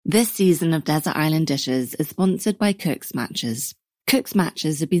This season of Desert Island Dishes is sponsored by Cook's Matches. Cook's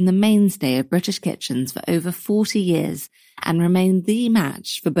Matches have been the mainstay of British kitchens for over 40 years and remain the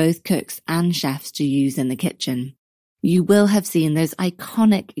match for both cooks and chefs to use in the kitchen. You will have seen those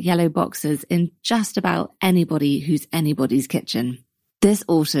iconic yellow boxes in just about anybody who's anybody's kitchen. This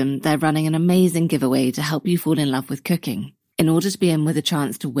autumn, they're running an amazing giveaway to help you fall in love with cooking. In order to be in with a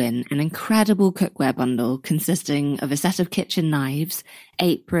chance to win an incredible cookware bundle consisting of a set of kitchen knives,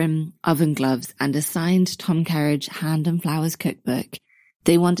 apron, oven gloves, and a signed Tom Kerridge Hand and Flowers cookbook,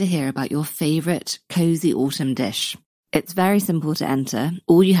 they want to hear about your favourite cozy autumn dish. It's very simple to enter.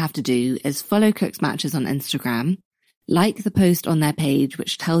 All you have to do is follow Cook's Matches on Instagram, like the post on their page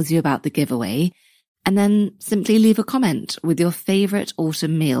which tells you about the giveaway, and then simply leave a comment with your favourite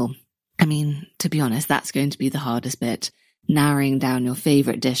autumn meal. I mean, to be honest, that's going to be the hardest bit. Narrowing down your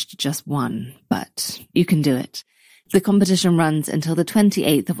favourite dish to just one, but you can do it. The competition runs until the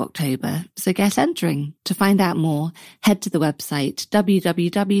 28th of October, so get entering. To find out more, head to the website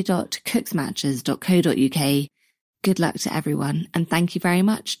www.cooksmatches.co.uk. Good luck to everyone, and thank you very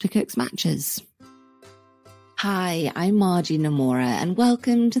much to Cook's Matches. Hi, I'm Margie Namora, and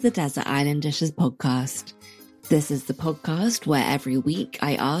welcome to the Desert Island Dishes podcast. This is the podcast where every week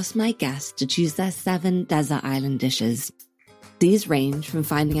I ask my guests to choose their 7 desert island dishes. These range from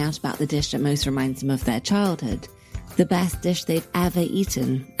finding out about the dish that most reminds them of their childhood, the best dish they've ever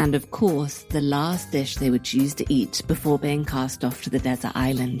eaten, and of course, the last dish they would choose to eat before being cast off to the desert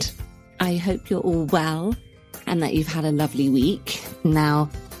island. I hope you're all well and that you've had a lovely week. Now,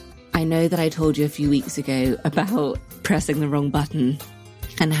 I know that I told you a few weeks ago about pressing the wrong button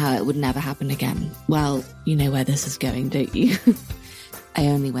and how it would never happen again. Well, you know where this is going, don't you? I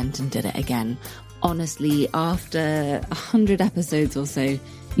only went and did it again. Honestly, after 100 episodes or so,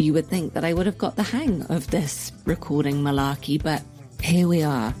 you would think that I would have got the hang of this recording malarkey, but here we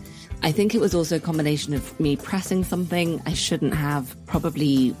are. I think it was also a combination of me pressing something I shouldn't have,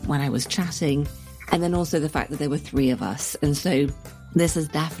 probably when I was chatting, and then also the fact that there were 3 of us. And so this is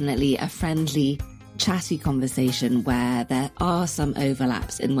definitely a friendly, chatty conversation where there are some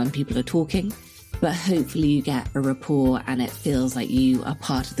overlaps in when people are talking, but hopefully you get a rapport and it feels like you are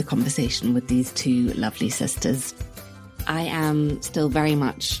part of the conversation with these 2 lovely sisters. I am still very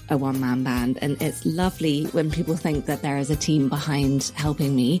much a one-man band, and it's lovely when people think that there is a team behind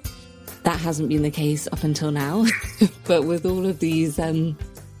helping me. That hasn't been the case up until now, but with all of these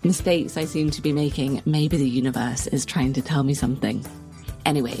mistakes I seem to be making, maybe the universe is trying to tell me something.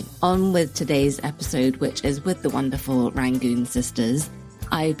 Anyway, on with today's episode, which is with the wonderful Rangoon sisters.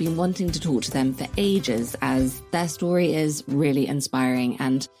 I've been wanting to talk to them for ages as their story is really inspiring,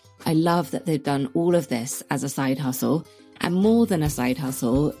 and I love that they've done all of this as a side hustle. And more than a side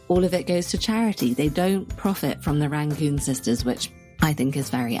hustle, all of it goes to charity. They don't profit from the Rangoon sisters, which I think is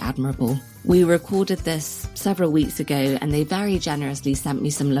very admirable. We recorded this several weeks ago and they very generously sent me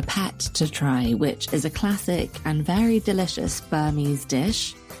some lepet to try, which is a classic and very delicious Burmese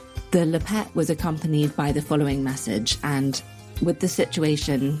dish. The lepet was accompanied by the following message, and with the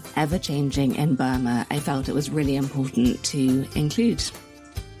situation ever changing in Burma, I felt it was really important to include.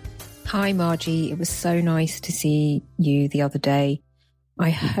 Hi Margie, it was so nice to see you the other day. I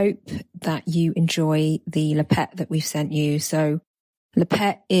hope that you enjoy the lepet that we've sent you. So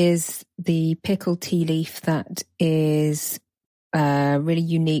lepet is the pickled tea leaf that is really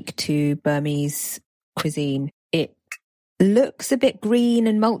unique to Burmese cuisine. It looks a bit green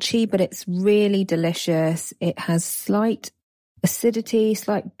and mulchy, but it's really delicious. It has slight acidity,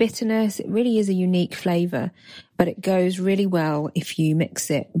 slight bitterness. It really is a unique flavour, but it goes really well if you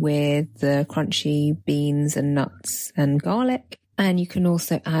mix it with the crunchy beans and nuts and garlic. And you can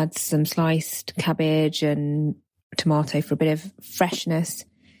also add some sliced cabbage and tomato for a bit of freshness.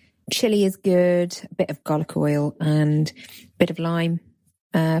 Chili is good, a bit of garlic oil and a bit of lime.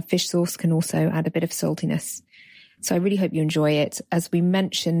 Fish sauce can also add a bit of saltiness. So I really hope you enjoy it. As we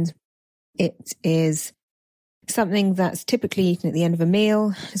mentioned, it is something that's typically eaten at the end of a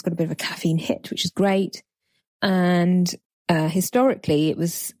meal. It's got a bit of a caffeine hit, which is great. And historically, it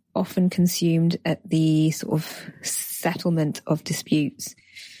was often consumed at the sort of settlement of disputes.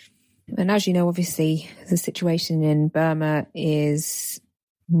 And as you know, obviously, the situation in Burma is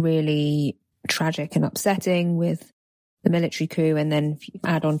really tragic and upsetting with the military coup. And then if you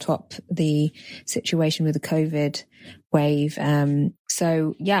add on top the situation with the COVID wave.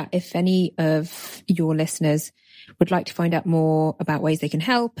 So yeah, if any of your listeners would like to find out more about ways they can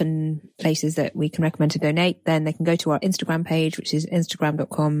help and places that we can recommend to donate, then they can go to our Instagram page, which is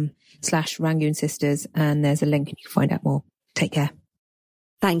instagram.com/Rangoon Sisters. And there's a link and you can find out more. Take care.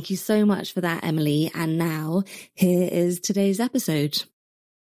 Thank you so much for that, Emily. And now here is today's episode.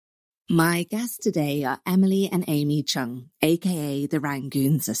 My guests today are Emily and Amy Chung, aka the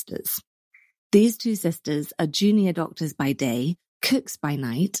Rangoon Sisters. These two sisters are junior doctors by day, cooks by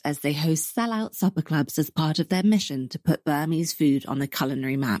night, as they host sell-out supper clubs as part of their mission to put Burmese food on the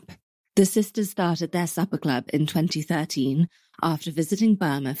culinary map. The sisters started their supper club in 2013 after visiting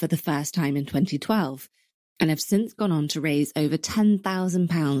Burma for the first time in 2012, and have since gone on to raise over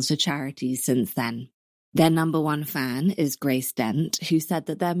 £10,000 for charities since then. Their number one fan is Grace Dent, who said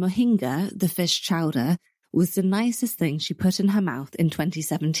that their mohinga, the fish chowder, was the nicest thing she put in her mouth in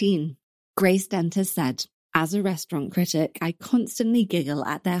 2017. Grace Dent has said, "As a restaurant critic, I constantly giggle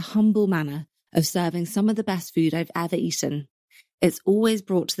at their humble manner of serving some of the best food I've ever eaten. It's always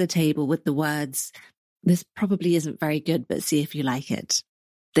brought to the table with the words, 'This probably isn't very good, but see if you like it.'"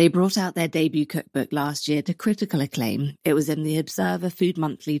 They brought out their debut cookbook last year to critical acclaim. It was in the Observer Food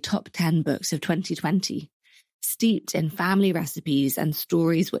Monthly top 10 books of 2020. Steeped in family recipes and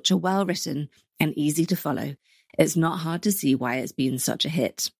stories which are well written and easy to follow, it's not hard to see why it's been such a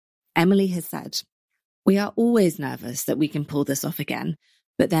hit. Emily has said, "We are always nervous that we can pull this off again,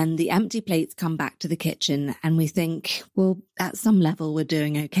 but then the empty plates come back to the kitchen and we think, well, at some level we're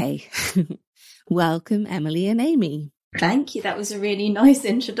doing okay." Welcome, Emily and Amy. Thank you. That was a really nice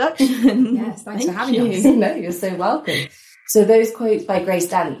introduction. Yes, thanks for having us. No, you're so welcome. So those quotes by Grace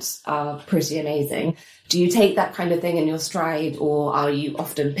Dent are pretty amazing. Do you take that kind of thing in your stride, or are you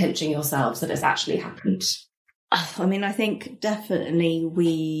often pinching yourselves that it's actually happened? I mean, I think definitely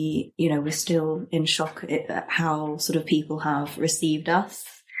we're still in shock at how sort of people have received us.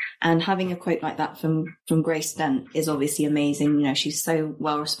 And having a quote like that from Grace Dent is obviously amazing. You know, she's so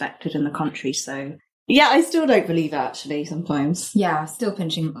well respected in the country. So yeah, I still don't believe it actually sometimes. Yeah, still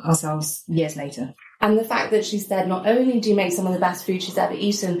pinching ourselves years later. And the fact that she said not only do you make some of the best food she's ever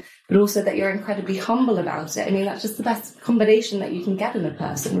eaten, but also that you're incredibly humble about it. I mean, that's just the best combination that you can get in a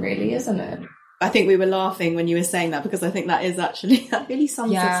person, really, isn't it? I think we were laughing when you were saying that, because I think that really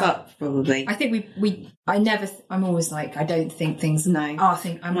sums us up, probably. I think I'm always like, I don't think things, am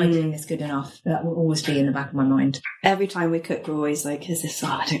I doing this good enough? That will always be in the back of my mind. Every time we cook, we're always like, I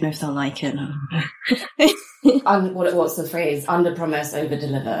don't know if they'll like it. What's the phrase? Under promise, over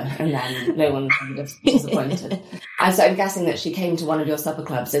deliver, and then no one's kind of disappointed. And so I'm guessing that she came to one of your supper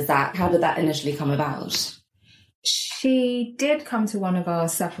clubs. How did that initially come about? She did come to one of our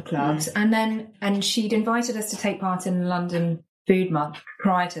supper clubs, and she'd invited us to take part in London Food Month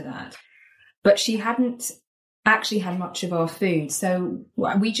prior to that. But she hadn't actually had much of our food, so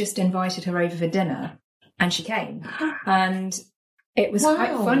we just invited her over for dinner, and she came. And it was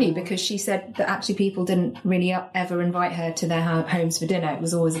quite funny, because she said that actually people didn't really ever invite her to their homes for dinner. It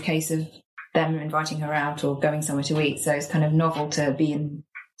was always a case of them inviting her out or going somewhere to eat. So it's kind of novel to be in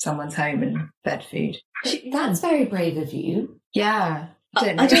someone's home and fed food. That's very brave of you. Yeah. I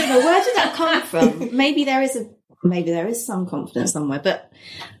don't know. Where did that come from? Maybe there is some confidence somewhere, but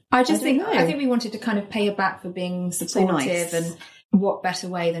I think we wanted to kind of pay her back for being supportive, so nice. And what better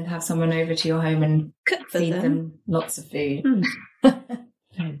way than to have someone over to your home and feed them lots of food.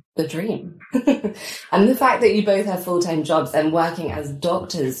 The dream. And the fact that you both have full-time jobs and working as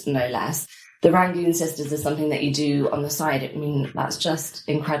doctors, no less. The Rangoon Sisters is something that you do on the side. I mean, that's just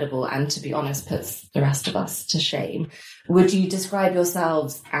incredible, and to be honest, puts the rest of us to shame. Would you describe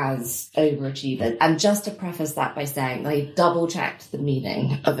yourselves as overachievers? And just to preface that by saying, I double-checked the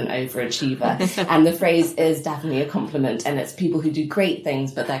meaning of an overachiever, and the phrase is definitely a compliment, and it's people who do great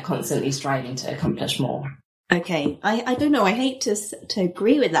things, but they're constantly striving to accomplish more. Okay, I don't know. I hate to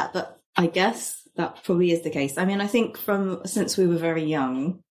agree with that, but I guess that probably is the case. I mean, I think since we were very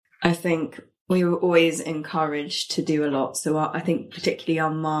young, I think we were always encouraged to do a lot. So I think particularly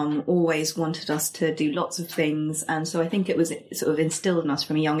our mum always wanted us to do lots of things. And so I think it was sort of instilled in us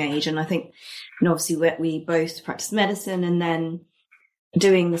from a young age. And I think, obviously we both practiced medicine, and then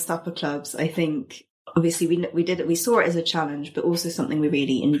doing the supper clubs, I think obviously we saw it as a challenge, but also something we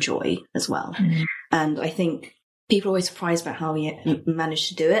really enjoy as well. Mm-hmm. And I think people are always surprised about how we managed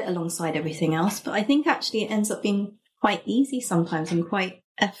to do it alongside everything else. But I think actually it ends up being quite easy sometimes and quite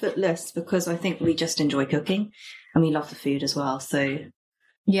effortless, because I think we just enjoy cooking and we love the food as well. So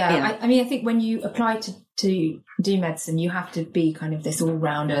yeah. I mean, I think when you apply to do medicine, you have to be kind of this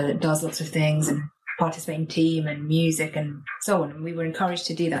all-rounder that does lots of things and participate in team and music and so on. And we were encouraged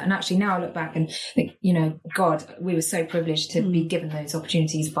to do that. And actually now I look back and think, God, we were so privileged to be given those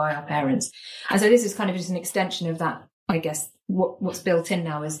opportunities by our parents. And so this is kind of just an extension of that, I guess. What's built in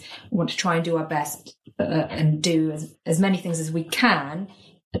now is we want to try and do our best and do as many things as we can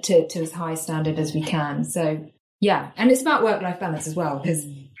to as high a standard as we can. So yeah, and it's about work-life balance as well, because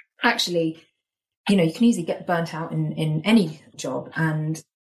actually, you can easily get burnt out in any job, and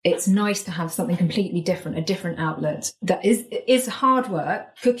it's nice to have something completely different, a different outlet that is hard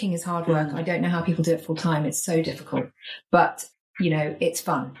work. Cooking is hard work. I don't know how people do it full time. It's so difficult, but it's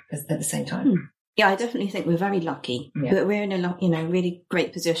fun at the same time. Yeah, I definitely think we're very lucky. Yeah. But we're in a really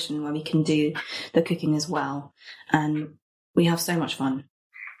great position where we can do the cooking as well, and we have so much fun.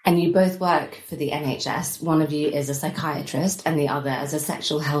 And you both work for the NHS. One of you is a psychiatrist and the other as a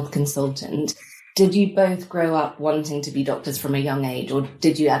sexual health consultant. Did you both grow up wanting to be doctors from a young age, or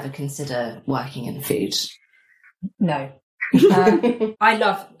did you ever consider working in food? No. I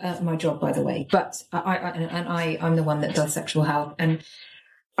love my job, by the way, but I'm the one that does sexual health, and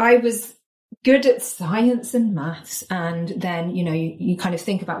I was good at science and maths, and then you kind of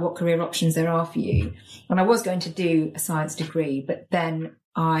think about what career options there are for you. And I was going to do a science degree, but then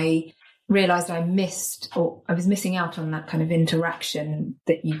I realised I was missing out on that kind of interaction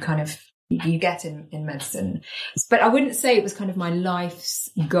that you get in medicine. But I wouldn't say it was kind of my life's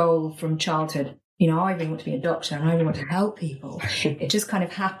goal from childhood. I really want to be a doctor and I really want to help people. It just kind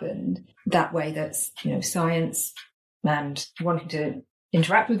of happened that way. That's, science and wanting to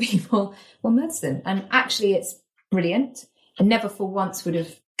interact with people, well, medicine. And actually it's brilliant. I never for once would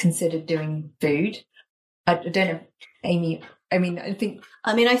have considered doing food. I don't know, Amy. I think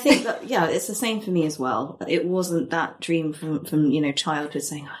that, yeah, it's the same for me as well. It wasn't that dream from childhood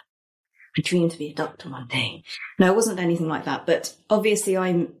saying, I dream to be a doctor one day. No, it wasn't anything like that. But obviously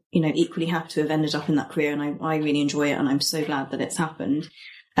I'm, equally happy to have ended up in that career, and I really enjoy it, and I'm so glad that it's happened.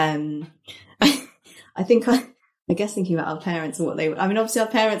 I guess thinking about our parents and what obviously our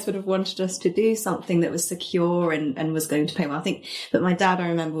parents would have wanted us to do something that was secure and was going to pay well. But my dad, I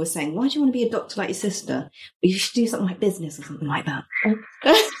remember, was saying, why do you want to be a doctor like your sister? You should do something like business or something like that.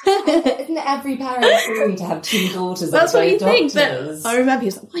 Isn't it every parent's dream to have two daughters? That's what you think. But I remember he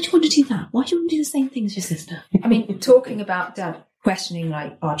was like, why do you want to do that? Why do you want to do the same thing as your sister? Talking about Dad questioning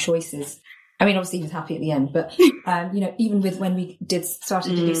like our choices. Obviously he was happy at the end, but, even with when we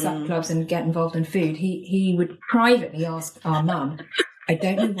started to do supper clubs and get involved in food, he would privately ask our mum, I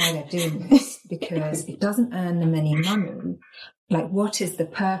don't know why they're doing this, because it doesn't earn them any money. Like, what is the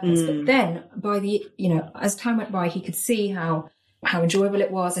purpose? But then as time went by, he could see how enjoyable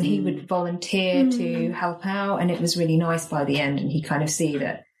it was, and he would volunteer to help out. And it was really nice by the end. And he kind of see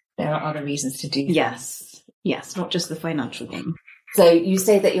that there are other reasons to do this. Yes. Not just the financial gain. So you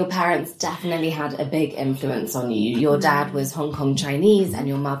say that your parents definitely had a big influence on you. Your dad was Hong Kong Chinese and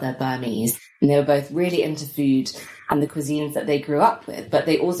your mother Burmese, and they were both really into food and the cuisines that they grew up with, but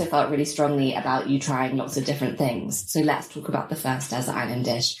they also felt really strongly about you trying lots of different things. So let's talk about the first desert island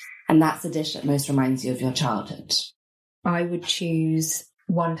dish, and that's the dish that most reminds you of your childhood. I would choose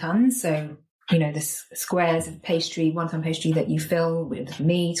wontons, so the squares of pastry, wonton pastry that you fill with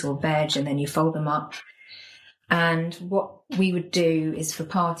meat or veg, and then you fold them up. And what we would do is, for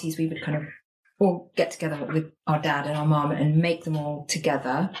parties, we would kind of all get together with our dad and our mum and make them all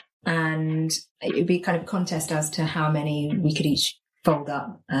together. And it would be kind of a contest as to how many we could each fold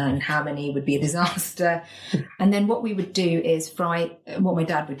up and how many would be a disaster. And then what we would do is what my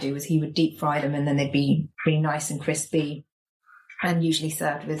dad would do is he would deep fry them, and then they'd be really nice and crispy, and usually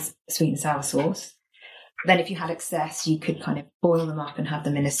served with sweet and sour sauce. Then if you had excess, you could kind of boil them up and have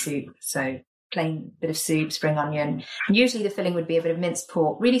them in a soup. So plain bit of soup, spring onion. And usually the filling would be a bit of minced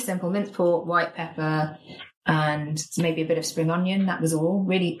pork, really simple minced pork, white pepper, and maybe a bit of spring onion. That was all.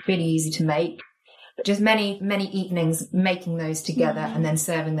 Really, really easy to make. But just many, many evenings making those together and then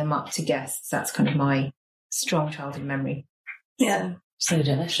serving them up to guests. That's kind of my strong childhood memory. Yeah. So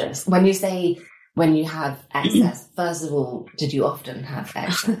delicious. When you say when you have excess, first of all, did you often have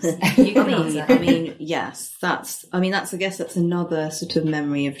excess? Yes. I guess that's another sort of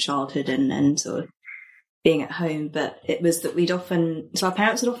memory of childhood and sort of being at home. But it was that our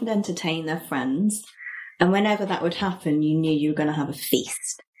parents would often entertain their friends. And whenever that would happen, you knew you were going to have a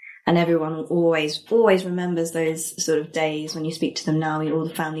feast. And everyone always remembers those sort of days when you speak to them now, all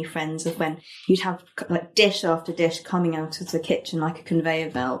the family friends, of when you'd have like dish after dish coming out of the kitchen like a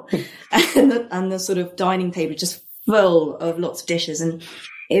conveyor belt and the sort of dining table just full of lots of dishes. And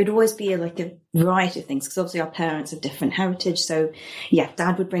it would always be like a variety of things, because obviously our parents have different heritage. So yeah,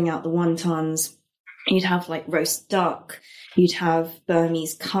 Dad would bring out the wontons. You'd have like roast duck. You'd have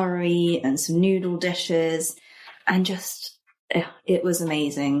Burmese curry and some noodle dishes, and it was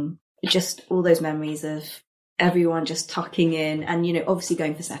amazing. Just all those memories of everyone just tucking in and, obviously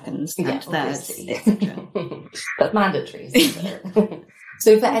going for seconds and thirds, etc. That's mandatory, isn't it?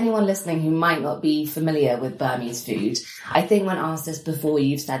 So for anyone listening who might not be familiar with Burmese food, I think when asked this before,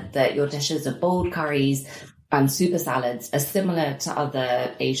 you've said that your dishes are bold curries and super salads are similar to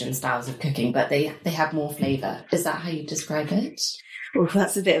other Asian styles of cooking, but they have more flavour. Is that how you describe it? Well,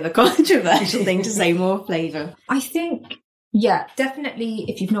 that's a bit of a controversial thing to say, more flavour. I think, yeah, definitely.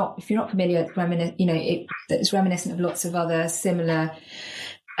 If you're not familiar, it's reminiscent of lots of other similar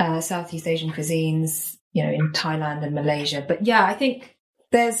Southeast Asian cuisines, in Thailand and Malaysia. But yeah, I think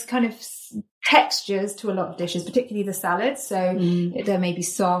there's kind of textures to a lot of dishes, particularly the salads. So there may be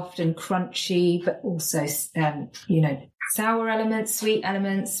soft and crunchy, but also, sour elements, sweet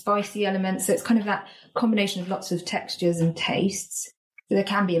elements, spicy elements. So it's kind of that combination of lots of textures and tastes. So there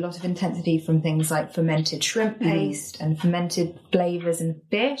can be a lot of intensity from things like fermented shrimp paste and fermented flavours in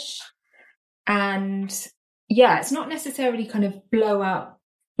fish. And yeah, it's not necessarily kind of blowout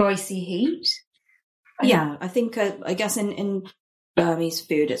spicy heat. Yeah, I think, I guess in Burmese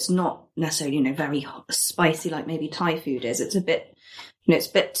food, it's not necessarily, very spicy like maybe Thai food is. It's a bit, it's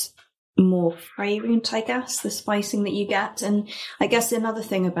a bit more fragrant, I guess, the spicing that you get. And I guess another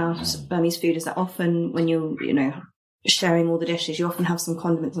thing about Burmese food is that often when you're, sharing all the dishes, you often have some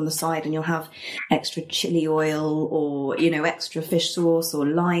condiments on the side, and you'll have extra chili oil or, extra fish sauce or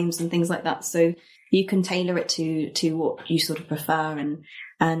limes and things like that. So you can tailor it to what you sort of prefer.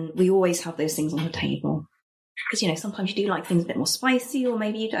 And we always have those things on the table. Because, sometimes you do like things a bit more spicy, or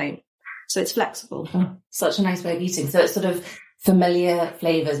maybe you don't. So it's flexible. Oh, such a nice way of eating. So it's sort of familiar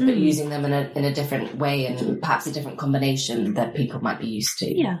flavours, but using them in a different way, and perhaps a different combination that people might be used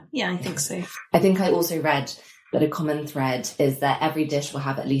to. Yeah, I think so. I think I also read that a common thread is that every dish will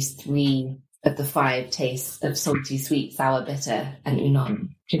have at least 3 of the 5 tastes of salty, sweet, sour, bitter, and umami. Do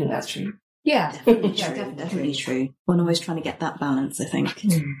you think that's true? Yeah, definitely true. One always trying to get that balance, I think.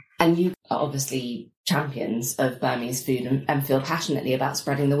 And you are obviously champions of Burmese food and feel passionately about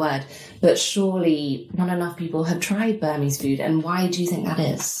spreading the word, but surely not enough people have tried Burmese food. And why do you think that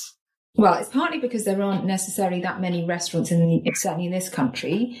is? Well, it's partly because there aren't necessarily that many restaurants certainly in this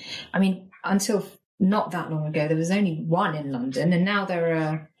country. I mean, until not that long ago, there was only one in London, and now there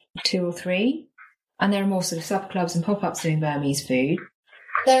are 2 or 3, and there are more sort of sub-clubs and pop-ups doing Burmese food.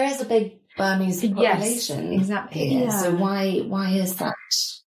 There is a big Burmese population. Yes, exactly. Here. Yeah. So why is that?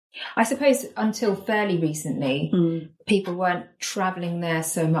 I suppose until fairly recently, people weren't travelling there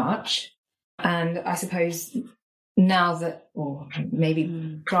so much. And I suppose now that, or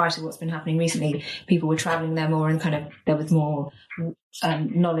maybe prior to what's been happening recently, people were travelling there more, and kind of there was more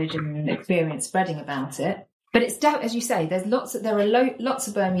knowledge and experience spreading about it. But it's, as you say, there are lots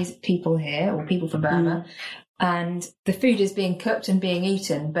of Burmese people here, or people from Burma, and the food is being cooked and being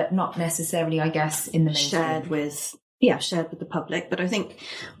eaten, but not necessarily, I guess, in the mainstream. Shared with the public. But I think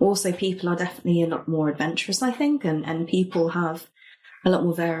also people are definitely a lot more adventurous, I think, and people have a lot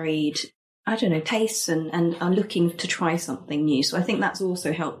more varied, tastes and are looking to try something new. So I think that's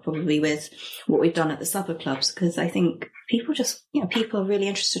also helped probably with what we've done at the supper clubs, because I think people are really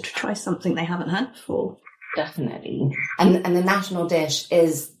interested to try something they haven't had before. Definitely. And the national dish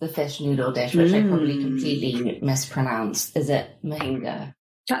is the fish noodle dish, which I probably completely mispronounced. Is it mohinga?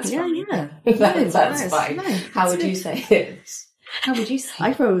 That's fine. Yeah. That's fine. No, How would you say it? How would you say it?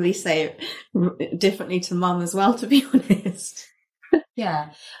 I probably say it differently to Mum as well, to be honest.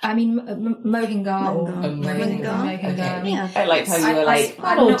 Yeah. I mean, mohinga or mohinga. Okay. I liked how you were like,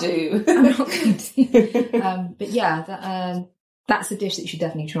 that'll do. I'm not going to. But yeah, that's a dish that you should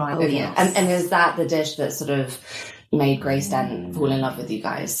definitely try. Oh, yeah. And is that the dish that sort of made Grace Dent fall in love with you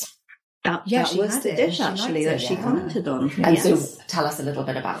guys? That was the dish, actually, that she commented on. And so tell us a little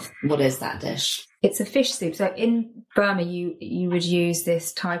bit about, what is that dish? It's a fish soup. So in Burma, you would use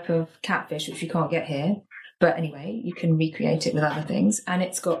this type of catfish, which you can't get here. But anyway, you can recreate it with other things. And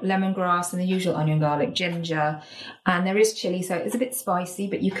it's got lemongrass and the usual onion, garlic, ginger. And there is chili, so it's a bit spicy,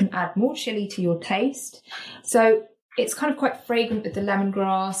 but you can add more chili to your taste. So it's kind of quite fragrant with the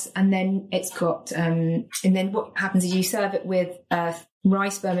lemongrass. And then it's got, and then what happens is you serve it with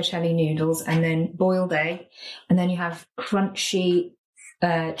rice vermicelli noodles and then boiled egg. And then you have crunchy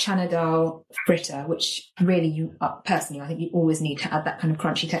chana dal fritter, which really personally, I think you always need to add that kind of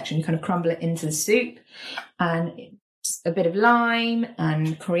crunchy texture. You kind of crumble it into the soup, and a bit of lime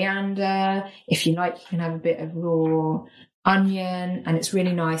and coriander. If you like, you can have a bit of raw onion, and it's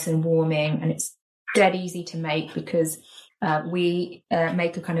really nice and warming, and it's dead easy to make because we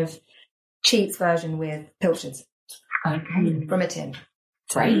make a kind of cheats version with pilchards from a tin.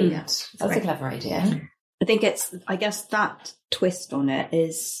 Right. That's a clever idea. I think I guess that twist on it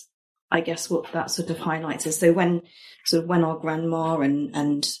is, I guess, what that sort of highlights is. So when our grandma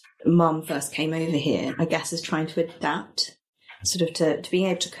and Mum first came over here, I guess is trying to adapt sort of to being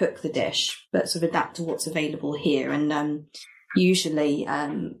able to cook the dish, but sort of adapt to what's available here. And usually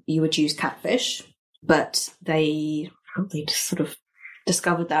you would use catfish, but they just sort of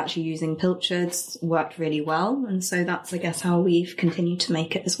discovered that actually using pilchards worked really well. And so that's, I guess, how we've continued to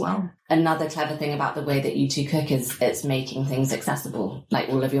make it as well. Another clever thing about the way that you two cook is it's making things accessible. Like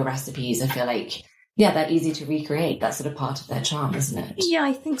all of your recipes, I feel like, yeah, they're easy to recreate. That's sort of part of their charm, isn't it? Yeah,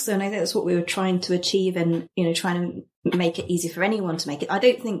 I think so. And I think that's what we were trying to achieve, and, you know, trying to make it easy for anyone to make it. I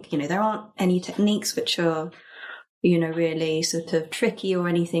don't think, you know, there aren't any techniques which are, you know, really sort of tricky or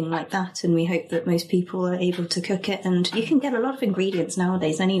anything like that. And we hope that most people are able to cook it. And you can get a lot of ingredients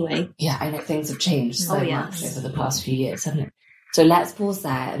nowadays anyway. Yeah, I know things have changed so much over the past few years, haven't it? So let's pause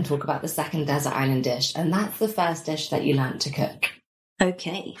there and talk about the second desert island dish. And that's the first dish that you learnt to cook.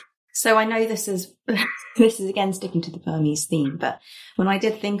 Okay. So I know this is again sticking to the Burmese theme, but when I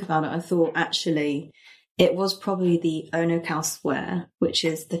did think about it, I thought actually it was probably the Ono Khao Swear, which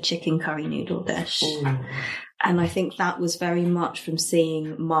is the chicken curry noodle dish. Ooh. And I think that was very much from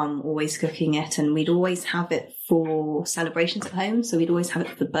seeing Mum always cooking it, and we'd always have it for celebrations at home. So we'd always have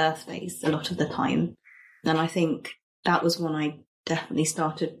it for birthdays a lot of the time. And I think that was when I definitely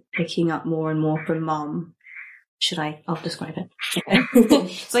started picking up more and more from Mum. I'll describe it.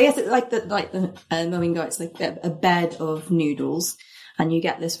 So I guess it's like the moingo, it's like a bed of noodles, and you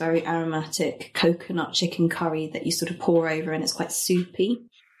get this very aromatic coconut chicken curry that you sort of pour over, and it's quite soupy.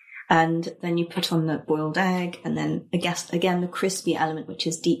 And then you put on the boiled egg, and then I guess again the crispy element, which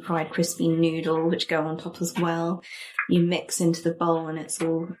is deep fried crispy noodle, which go on top as well. You mix into the bowl, and it's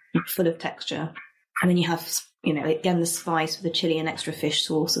all full of texture. And then you have, you know, again the spice with the chili and extra fish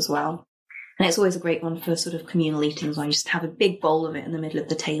sauce as well. And it's always a great one for sort of communal eating as well. You just have a big bowl of it in the middle of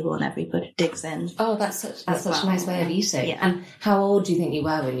the table and everybody digs in. Oh, that's such a nice way of eating. Yeah. And how old do you think you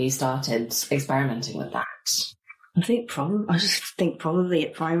were when you started experimenting with that? I just think probably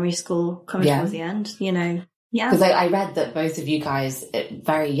at primary school, coming towards the end, you know. Yeah. Because I read that both of you guys,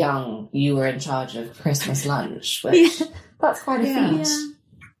 very young, you were in charge of Christmas lunch, which that's quite a feat. Yeah.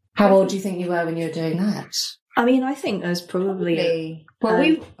 How old do you think you were when you were doing that? I mean, I think there's probably...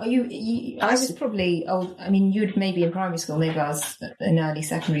 I was probably old. I mean, you'd maybe in primary school, maybe I was in early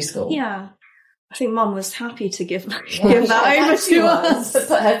secondary school. Yeah. I think Mum was happy to give that over to us.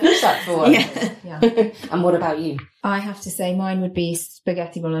 Put her fish up for us. Yeah. And what about you? I have to say mine would be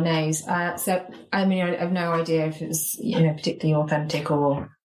spaghetti bolognese. So, I mean, I have no idea if it was, you know, particularly authentic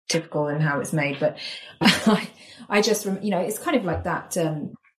or typical in how it's made, but I just, you know, it's kind of like that...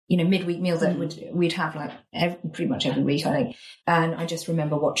 you know, midweek meal that we'd have like pretty much every week, I think. And I just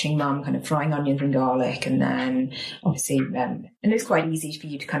remember watching Mum kind of frying onions and garlic, and then obviously, and it's quite easy for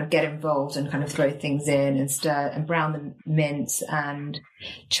you to kind of get involved and kind of throw things in and stir and brown the mince and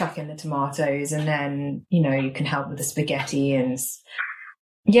chuck in the tomatoes, and then, you know, you can help with the spaghetti and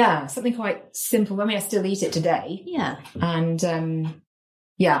something quite simple. I mean, I still eat it today. Yeah. And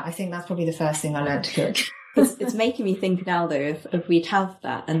I think that's probably the first thing I learned to cook. It's making me think now, though, if we'd have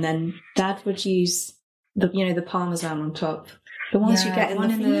that, and then Dad would use the Parmesan on top, the ones you get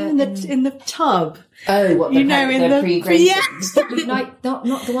in the tub. Oh, what the pre-grated? Yeah. Like not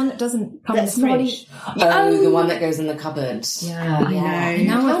the one that doesn't come in the fridge. The one that goes in the cupboard. Yeah, I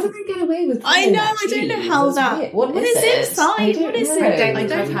know. How did they get away with? I know. I don't know how that. What is inside? What is it? I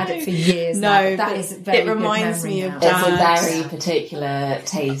don't I've had it for years. No, that is very. It reminds me of Dad. Dad. It's a very particular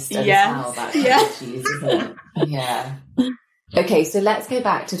taste and smell that cheese, isn't it? Yeah. Okay, so let's go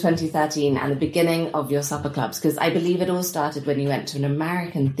back to 2013 and the beginning of your supper clubs, because I believe it all started when you went to an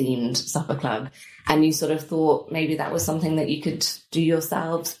American-themed supper club, and you sort of thought maybe that was something that you could do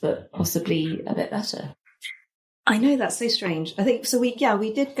yourselves, but possibly a bit better. I know, that's so strange. I think, so we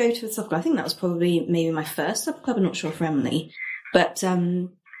did go to a supper club. I think that was probably maybe my first supper club. I'm not sure for Emily. But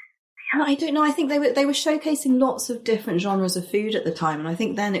I don't know. I think they were showcasing lots of different genres of food at the time. And I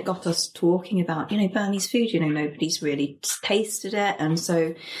think then it got us talking about, you know, Burmese food. You know, nobody's really tasted it. And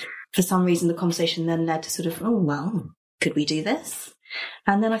so for some reason, the conversation then led to sort of, oh, well, could we do this?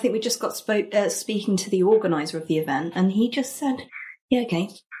 And then I think we just got speaking to the organizer of the event. And he just said, yeah, okay,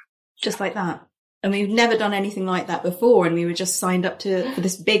 just like that. And we've never done anything like that before, and we were just signed up for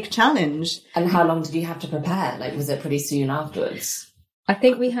this big challenge. And how long did you have to prepare? Like, was it pretty soon afterwards? I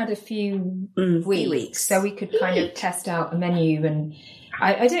think we had a few weeks, so we could kind of test out a menu. And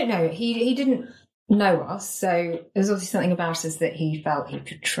I don't know, he didn't know us, so there's obviously something about us that he felt he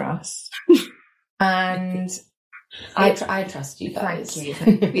could trust. And I trust you guys.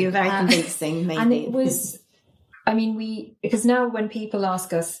 Thank you. We were very convincing, maybe. And it was, I mean, because now when people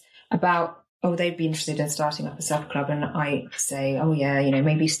ask us about, they'd be interested in starting up a supper club, and I say, oh yeah, you know,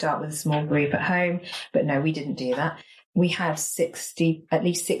 maybe start with a small group at home. But no, we didn't do that. We had at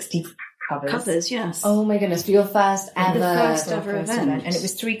least 60 covers. Covers, yes. Oh my goodness, for your first ever event. And it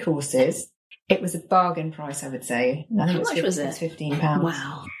was 3 courses. it was a bargain price, I would say. I think How much was it? £15.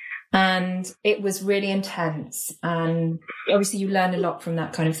 Wow. And it was really intense. And obviously you learn a lot from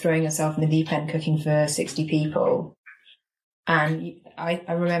that, kind of throwing yourself in the deep end, cooking for 60 people. And I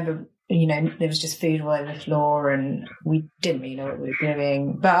remember, you know, there was just food all over the floor and we didn't really know what we were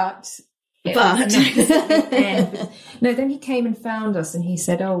doing. But no, then he came and found us and he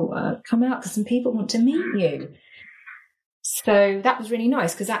said, come out because some people want to meet you. So that was really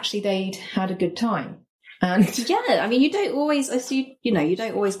nice because actually they'd had a good time. And yeah, I mean, you don't always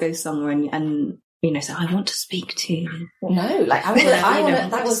go somewhere and you know, say, I want to speak to. No, like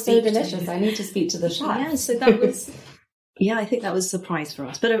that was so delicious. I need to speak to the chef. Yeah, so that was, yeah, I think that was a surprise for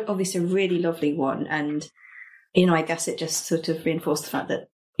us, but obviously a really lovely one. And, you know, I guess it just sort of reinforced the fact that,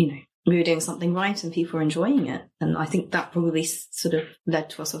 you know, we were doing something right and people were enjoying it. And I think that probably sort of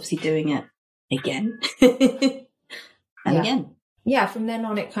led to us obviously doing it again. Again. Yeah, from then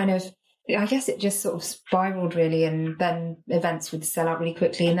on it kind of, I guess it just sort of spiraled really, and then events would sell out really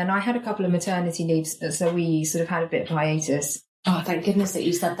quickly. And then I had a couple of maternity leaves, so we sort of had a bit of hiatus. Oh, thank goodness that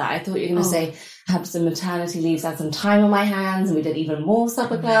you said that. I thought you were going to say, I had some maternity leaves, had some time on my hands, and we did even more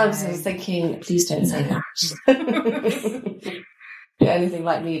supper clubs. No. I was thinking, please don't say that. Anything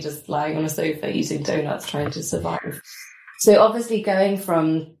like me just lying on a sofa eating donuts trying to survive. So obviously going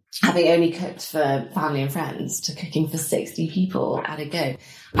from having only cooked for family and friends to cooking for 60 people at a go.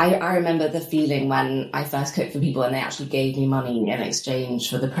 I remember the feeling when I first cooked for people and they actually gave me money in exchange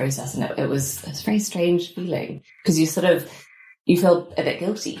for the process. And it was a very strange feeling because you feel a bit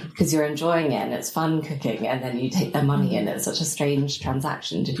guilty because you're enjoying it and it's fun cooking, and then you take their money and it's such a strange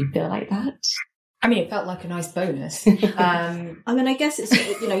transaction. Did you feel like that? I mean, it felt like a nice bonus. I mean, I guess it's,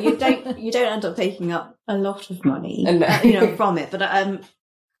 you know, you don't end up taking up a lot of money, you know, from it. But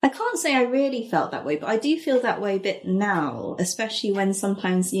I can't say I really felt that way, but I do feel that way a bit now, especially when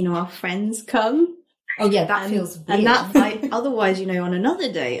sometimes, you know, our friends come. Oh yeah, that feels weird. And that, otherwise, you know, on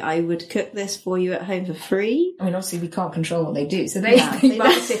another day, I would cook this for you at home for free. I mean, obviously we can't control what they do. So they buy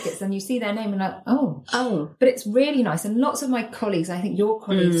the tickets and you see their name and like, oh. But it's really nice. And lots of my colleagues, I think your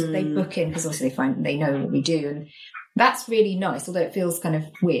colleagues, they book in because obviously they know what we do. And that's really nice, although it feels kind of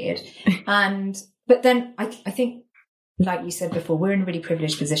weird. But then I think, like you said before, we're in a really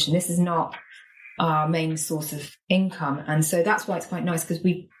privileged position. This is not our main source of income. And so that's why it's quite nice because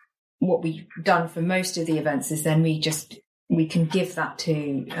what we've done for most of the events is then we can give that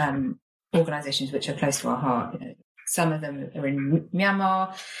to organisations which are close to our heart. You know, some of them are in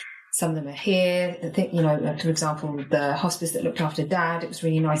Myanmar, some of them are here. I think, you know, for example, the hospice that looked after Dad, it was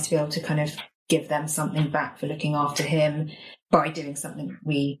really nice to be able to kind of give them something back for looking after him by doing something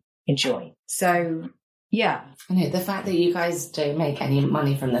we enjoy. So, yeah. I know, the fact that you guys don't make any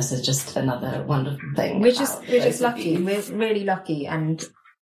money from this is just another wonderful thing. We're just lucky. We're really lucky. And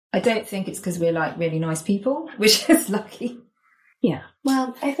I don't think it's because we're like really nice people. We're just lucky. Yeah.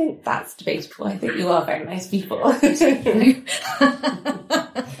 Well, I think that's debatable. I think you are very nice people.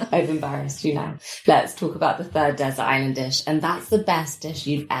 I've embarrassed you now. Let's talk about the third desert island dish. And that's the best dish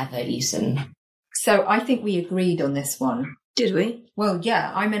you've ever eaten. So I think we agreed on this one. Did we? Well,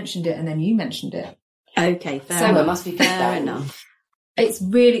 yeah, I mentioned it and then you mentioned it. Okay, fair enough. It must be fair enough. This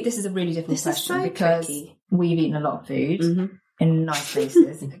is a really difficult question because we've eaten a lot of food in nice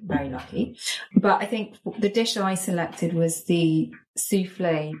places, very lucky. But I think the dish I selected was the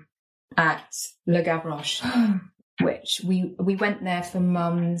souffle at Le Gavroche, which we went there for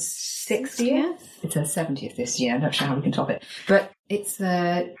Mum's 60th. It's her 70th this year. I'm not sure how we can top it. But it's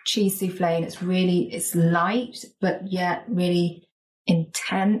a cheese souffle and it's light, but yet really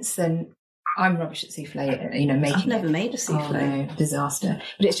intense. And I'm rubbish at souffle, you know, making I've never made a souffle. Oh, no, disaster.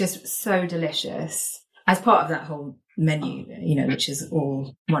 But it's just so delicious as part of that whole menu, you know, which is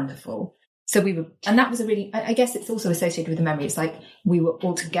all wonderful. So and that was a really, I guess it's also associated with the memory. It's like we were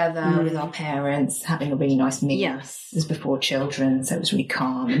all together with our parents having a really nice meal. Yes. It was before children, so it was really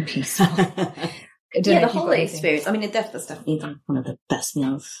calm and peaceful. The whole experience. I mean, that's definitely one of the best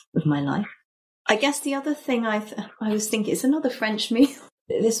meals of my life. I guess the other thing I was thinking, it's another French meal.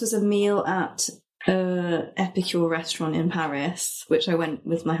 This was a meal at Epicure restaurant in Paris, which I went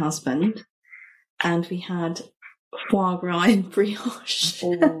with my husband, and we had foie gras and brioche,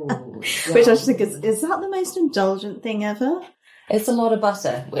 which I think is that the most indulgent thing ever? It's a lot of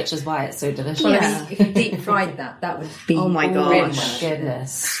butter, which is why it's so delicious. Well, I mean, if you deep fried that would be... Oh my God. Oh my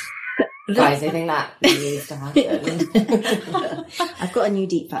goodness. Guys, I think that needs to happen. I've got a new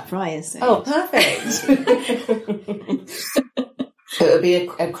deep fat fryer. So. Oh, perfect. It would be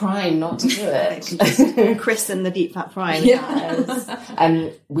a crime not to do it. Just christen the deep fat fry. Yes.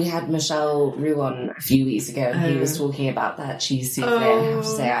 We had Michelle Roux on a few weeks ago, and he was talking about that cheese souffle. And I have to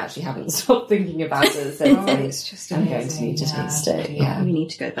say, I actually haven't stopped thinking about it since. It's just I'm going to need to taste it. Yeah, we need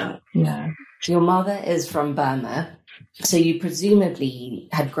to go back. Yeah. Your mother is from Burma, so you presumably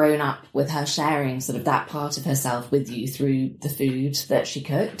had grown up with her sharing sort of that part of herself with you through the food that she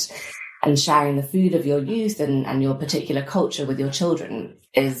cooked. And sharing the food of your youth and your particular culture with your children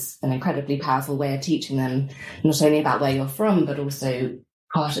is an incredibly powerful way of teaching them not only about where you're from, but also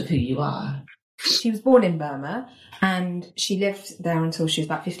part of who you are. She was born in Burma and she lived there until she was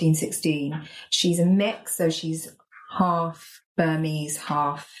about 15, 16. She's a mix, so she's half Burmese,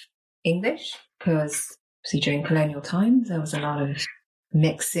 half English, because see, during colonial times there was a lot of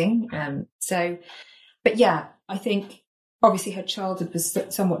mixing. But yeah, I think obviously her childhood was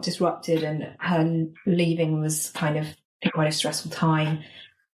somewhat disrupted and her leaving was kind of quite a stressful time.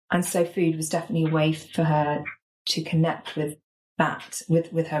 And so food was definitely a way for her to connect with that,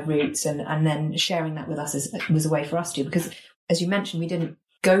 with her roots, and then sharing that with us was a way for us to, because as you mentioned, we didn't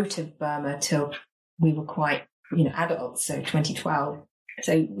go to Burma till we were quite, adults, so 2012.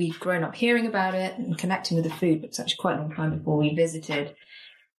 So we've grown up hearing about it and connecting with the food, but it's actually quite a long time before we visited.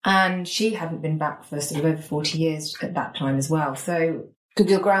 And she hadn't been back for sort of over 40 years at that time as well. So,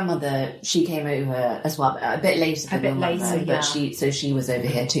 because your grandmother, she came over as well, a bit later than your mother, but she was over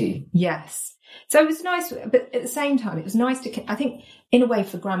here too. Yes. So it was nice, but at the same time, it was nice to, I think, in a way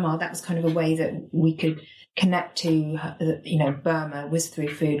for Grandma, that was kind of a way that we could connect to, Burma was through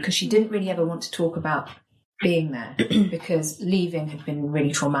food, because she didn't really ever want to talk about being there because leaving had been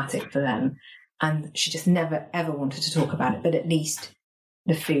really traumatic for them. And she just never, ever wanted to talk about it, but at least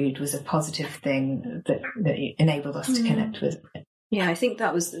the food was a positive thing that enabled us to connect with it. Yeah, I think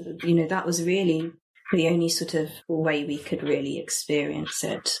that was, that was really the only sort of way we could really experience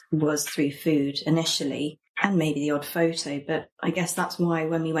it was through food initially, and maybe the odd photo. But I guess that's why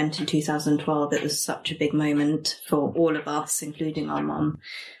when we went in 2012, it was such a big moment for all of us, including our mum.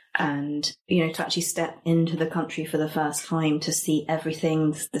 And, to actually step into the country for the first time, to see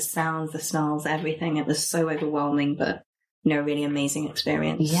everything, the sounds, the smells, everything. It was so overwhelming, but really amazing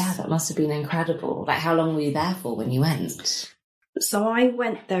experience. Yeah, that must have been incredible. Like, how long were you there for when you went? So I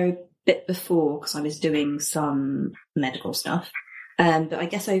went there a bit before because I was doing some medical stuff. But I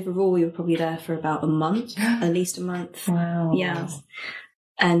guess overall we were probably there for about a month, at least a month. Wow. Yeah.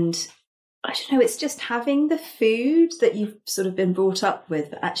 And I don't know, it's just having the food that you've sort of been brought up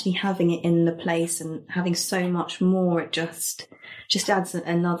with, but actually having it in the place and having so much more, it just adds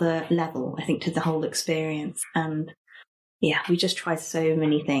another level, I think, to the whole experience. And yeah, we just tried so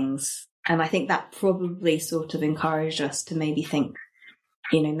many things. And I think that probably sort of encouraged us to maybe think,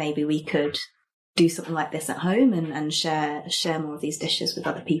 maybe we could do something like this at home and share more of these dishes with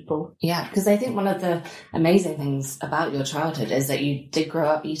other people. Yeah, because I think one of the amazing things about your childhood is that you did grow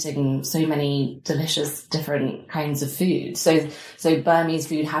up eating so many delicious different kinds of food. So Burmese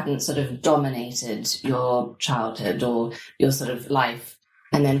food hadn't sort of dominated your childhood or your sort of life.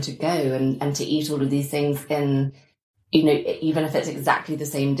 And then to go and to eat all of these things in, even if it's exactly the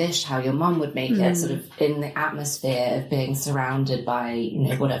same dish, how your mum would make it, sort of in the atmosphere of being surrounded by,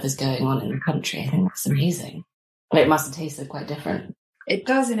 whatever's going on in the country. I think that's amazing. But it must have tasted quite different. It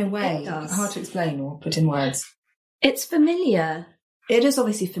does in a way. It does. Hard to explain or put in words. It's familiar. It is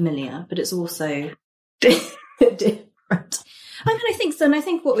obviously familiar, but it's also different. I think so. And I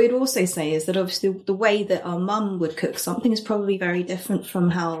think what we'd also say is that obviously the way that our mum would cook something is probably very different from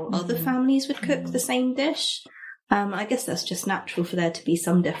how other families would cook the same dish. I guess that's just natural for there to be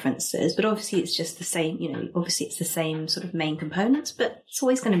some differences, but obviously it's just the same, obviously it's the same sort of main components, but it's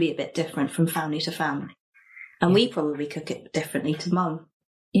always going to be a bit different from family to family. And we probably cook it differently to mum.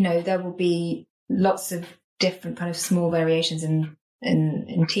 There will be lots of different kind of small variations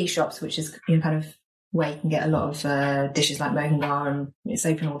in tea shops, which is kind of where you can get a lot of dishes like mohangar, and it's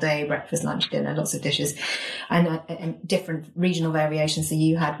open all day, breakfast, lunch, dinner, lots of dishes, and different regional variations. So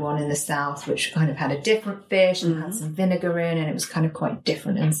you had one in the south which kind of had a different fish and had some vinegar in, and it was kind of quite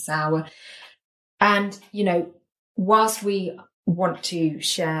different and sour. And whilst we want to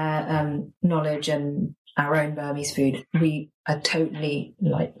share knowledge and our own Burmese food, we are totally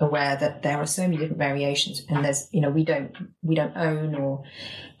aware that there are so many different variations, and there's we don't own or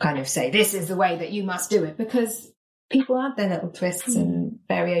kind of say this is the way that you must do it, because people add their little twists and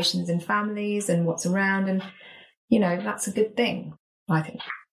variations in families and what's around, and that's a good thing, I think.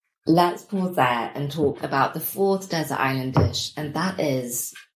 Let's pause there and talk about the fourth desert island dish, and that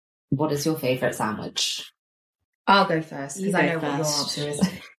is, what is your favourite sandwich? I'll go first because I know what your answer is.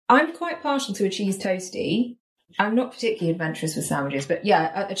 I'm quite partial to a cheese toastie, I'm not particularly adventurous with sandwiches, but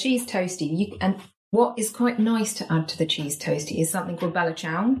yeah, a cheese toasty. And what is quite nice to add to the cheese toasty is something called bella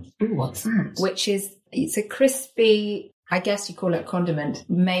ciao. Ooh, what's that? Which is, it's a crispy, I guess you call it a condiment,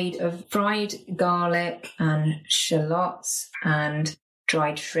 made of fried garlic and shallots and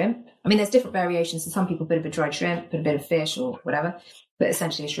dried shrimp. I mean, there's different variations. So some people put a bit of dried shrimp, put a bit of fish or whatever, but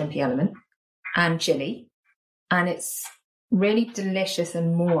essentially a shrimpy element, and chili. And it's really delicious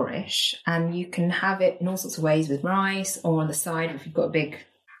and Moorish. And you can have it in all sorts of ways with rice or on the side if you've got a big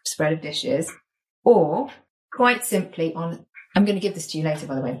spread of dishes. Or quite simply on, I'm going to give this to you later,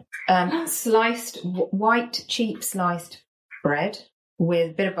 by the way, sliced, white, cheap sliced bread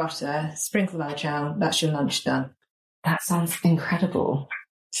with a bit of butter, sprinkle bella ciao. That's your lunch done. That sounds incredible.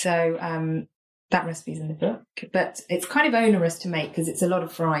 So that recipe's in the book, but it's kind of onerous to make because it's a lot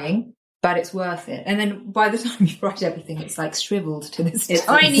of frying, but it's worth it. And then by the time you've fried everything, it's like shriveled to this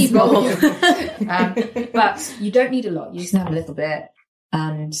tiny bowl. But you don't need a lot. You just have a little bit,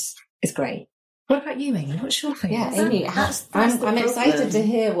 and it's great. What about you, Amy? What's your favourite? Yeah, Amy, I'm excited to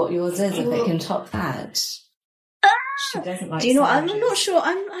hear what yours is, if it can top that. She doesn't like. Do you know? Sandwiches. I'm not sure.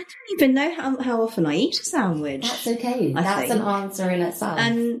 I don't even know how often I eat a sandwich. That's okay. That's an answer in itself.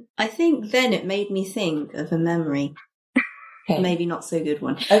 And I think then it made me think of a memory, maybe not so good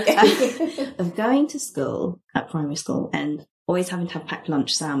one, of going to school at primary school and always having to have packed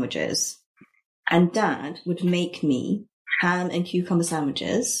lunch sandwiches. And Dad would make me ham and cucumber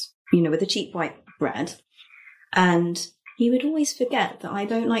sandwiches, with a cheap white bread. And he would always forget that I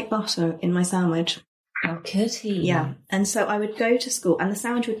don't like butter in my sandwich. How could he? Yeah. And so I would go to school and the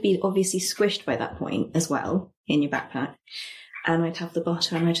sandwich would be obviously squished by that point as well in your backpack. And I'd have the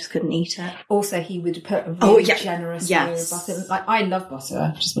butter and I just couldn't eat it. Also, he would put a really generous layer of butter. Like, I love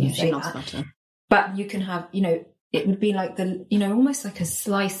butter. Just want to say that. Butter. But you can have, it would be like almost like a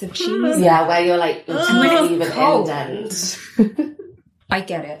slice of cheese. Yeah, where you're like, even indent. I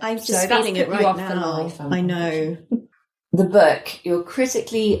get it. I'm just feeling it right now. I know. The book, your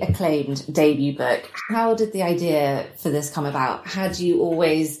critically acclaimed debut book, how did the idea for this come about? Had you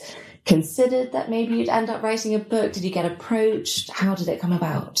always considered that maybe you'd end up writing a book? Did you get approached? How did it come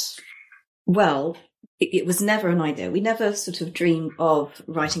about? Well, it was never an idea. We never sort of dreamed of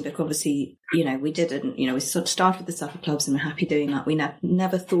writing a book. Obviously, we didn't. We sort of started with the supper clubs and we're happy doing that. We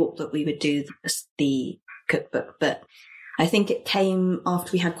never thought that we would do the cookbook, but I think it came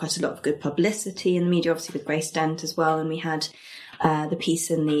after we had quite a lot of good publicity in the media, obviously with Grace Dent as well. And we had the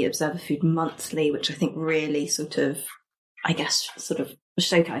piece in the Observer Food Monthly, which I think really sort of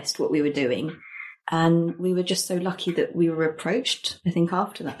showcased what we were doing. And we were just so lucky that we were approached, I think,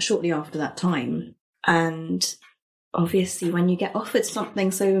 shortly after that time. And obviously when you get offered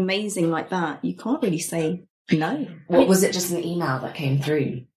something so amazing like that, you can't really say no. What was it, just an email that came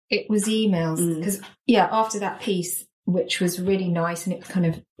through? It was emails. Because, after that piece, which was really nice, and it was kind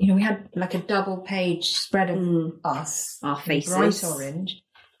of, we had like a double page spread of us, our faces, bright orange,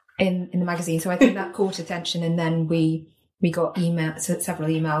 in the magazine. So I think that caught attention, and then we got several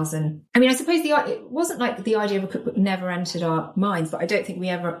emails, and I mean, I suppose it wasn't like the idea of a cookbook never entered our minds, but I don't think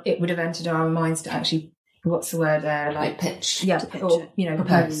it would have entered our minds to actually, what's the word there, like pitch, or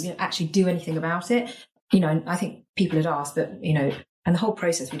propose, actually do anything about it. And I think people had asked, but and the whole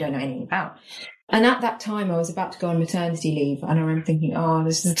process we don't know anything about. And at that time, I was about to go on maternity leave, and I remember thinking,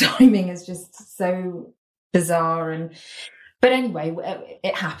 the timing is just so bizarre. But anyway,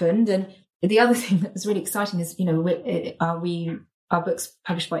 it happened. And the other thing that was really exciting is, our book's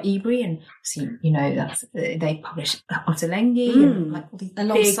published by Ebury, and they publish Ottolenghi and like all these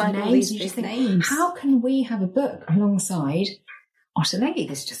alongside big names. All these you just big think, names. how can we have a book alongside Ottolenghi?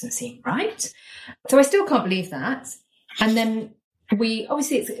 This doesn't seem right. So I still can't believe that. And then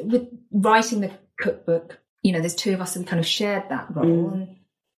it's with writing the cookbook, there's two of us and we kind of shared that role. And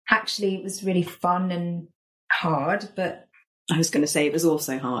actually it was really fun and hard, but I was going to say it was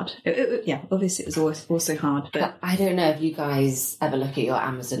also hard. Obviously it was also hard. But I don't know if you guys ever look at your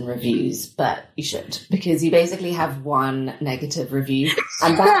Amazon reviews, but you should, because you basically have one negative review,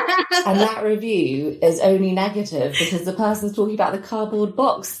 and that review is only negative because the person's talking about the cardboard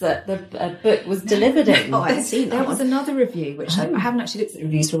box that the book was delivered in. I haven't seen that. There was another review, which I haven't actually looked at the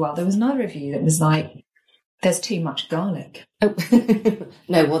reviews for a while. There was another review that was like, there's too much garlic. Oh.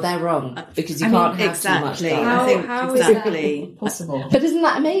 No, well, they're wrong, because you can't have too much garlic. How is that possible? But isn't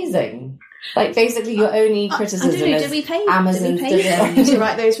that amazing? Like, basically, your only criticism is did we pay Amazon's them to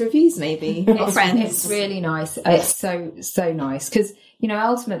write those reviews, maybe? Friends. It's really nice. It's so nice, because,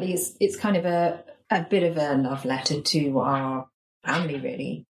 ultimately, it's kind of a bit of a love letter to our family,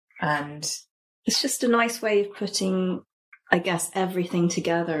 really. And it's just a nice way of putting I guess, everything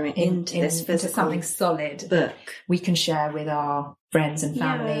together into this physical something solid book we can share with our friends and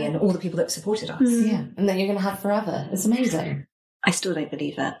family and all the people that supported us. Yeah, and that you're going to have forever. It's amazing. I still don't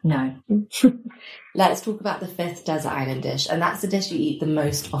believe it. No. Let's talk about the 5th desert island dish, and that's the dish you eat the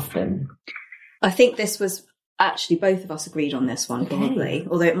most often. I think this was actually both of us agreed on this one, probably,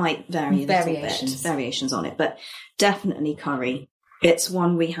 although it might vary a little bit, variations on it, but definitely curry. It's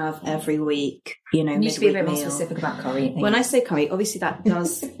one we have every week, you know, needs to be a bit more specific about curry. When I say curry, obviously that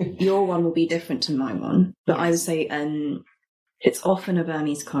does, your one will be different to my one, but I would say it's often a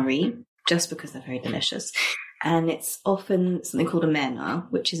Burmese curry, just because they're very delicious. And it's often something called a mena,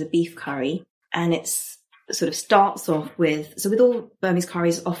 which is a beef curry. And it's sort of starts off with, so with all Burmese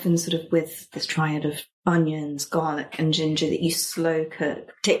curries, often sort of with this triad of onions, garlic and ginger that you slow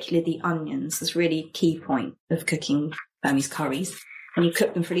cook, particularly the onions. That's really a key point of cooking Burmese curries. And you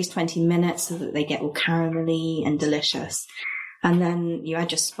cook them for at least 20 minutes so that they get all caramelly and delicious. And then you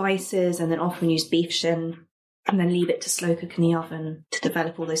add your spices and then often use beef shin and then leave it to slow cook in the oven to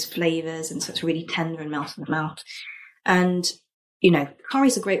develop all those flavours and so it's really tender and melt in the mouth. And, you know,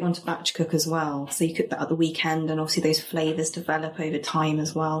 curry's a great one to batch cook as well. So you cook that at the weekend and obviously those flavours develop over time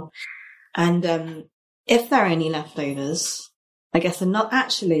as well. And if there are any leftovers, I guess I'm not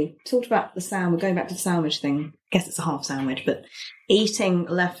actually talked about the sandwich, going back to the sandwich thing. I guess it's a half sandwich, but eating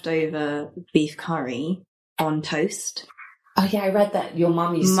leftover beef curry on toast. Oh yeah, I read that your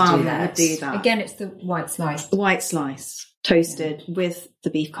mum used to do that. Would do that. Again, it's the white slice. White slice, toasted with the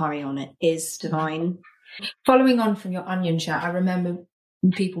beef curry on it is divine. Following on from your onion chat, I remember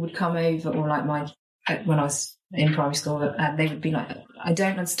when people would come over, or like when I was in primary school, they would be like, I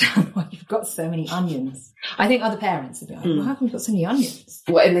don't understand why you've got so many onions. I think other parents would be like, well, how come you've got so many onions?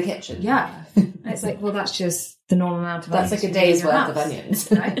 What, in the kitchen? Yeah. And it's like, well, that's just the normal amount of onions. That's like a day's worth of onions.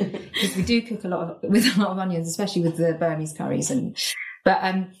 Right? Because we do cook with a lot of onions, especially with the Burmese curries. But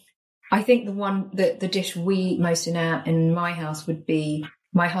I think the dish we eat most in my house would be,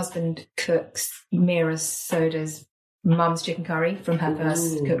 my husband cooks Mira Soda's mum's chicken curry from her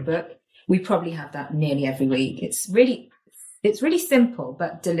first cookbook. We probably have that nearly every week. It's really simple,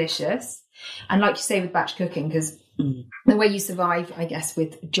 but delicious. And like you say with batch cooking, because the way you survive, I guess,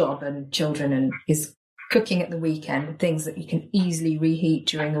 with job and children and is cooking at the weekend, things that you can easily reheat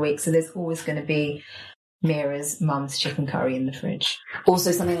during the week. So there's always going to be Mira's mum's chicken curry in the fridge.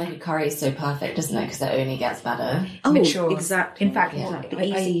 Also, something like a curry is so perfect, isn't it? Because it only gets better. Oh, Matures. Exactly. In fact,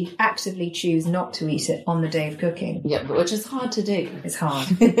 I actively choose not to eat it on the day of cooking. Yeah, but which is hard to do. It's hard.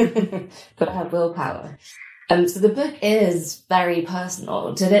 Got to have willpower. So the book is very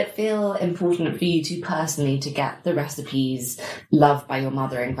personal. Did it feel important for you to personally to get the recipes loved by your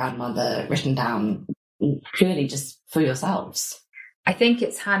mother and grandmother written down purely just for yourselves? I think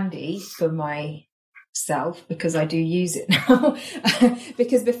it's handy for myself because I do use it now.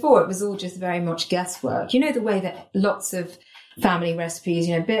 Because before it was all just very much guesswork. You know, the way that lots of family recipes,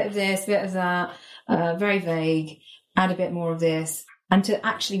 you know, bit of this, bit of that, very vague, add a bit more of this. And to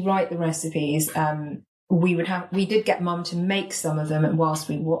actually write the recipes, we did get mum to make some of them whilst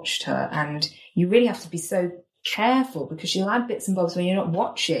we watched her, and you really have to be so careful because she'll add bits and bobs when you're not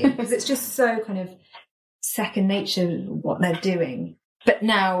watching because it's just so kind of second nature what they're doing. But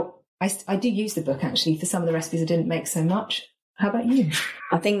now I do use the book actually for some of the recipes I didn't make so much. How about you?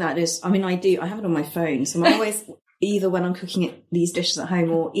 I think that is, I mean, I have it on my phone, so I'm always either when I'm cooking these dishes at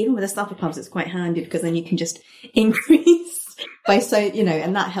home or even with the supper clubs, it's quite handy because then you can just increase by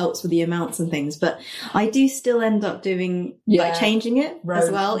and that helps with the amounts and things. But I do still end up doing like changing it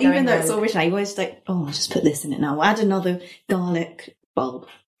as well, even though it's all written. I always like, I'll just put this in it now. We'll add another garlic bulb.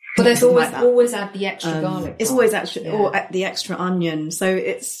 But there's always add the extra garlic. It's always extra or the extra onion. So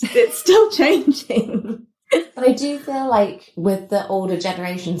it's still changing. But I do feel like with the older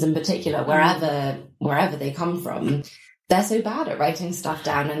generations in particular, wherever they come from, they're so bad at writing stuff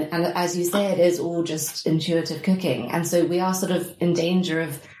down. And as you say, it is all just intuitive cooking. And so we are sort of in danger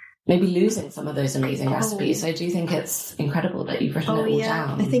of maybe losing some of those amazing recipes. So I do think it's incredible that you've written it all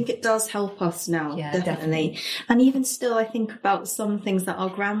down. I think it does help us now, definitely. And even still, I think about some things that our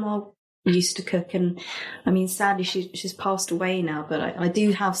grandma used to cook. And I mean, sadly, she's passed away now, but I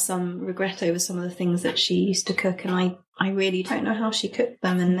do have some regret over some of the things that she used to cook. And I really don't know how she cooked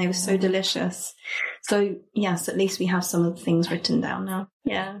them, and they were so delicious. So, yes, at least we have some of the things written down now.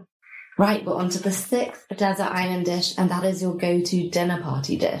 Yeah. Right, we're on to the 6th desert island dish, and that is your go-to dinner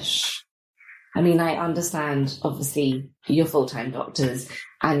party dish. I mean, I understand, obviously, you're full-time doctors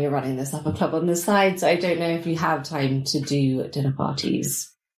and you're running the supper club on the side, so I don't know if you have time to do dinner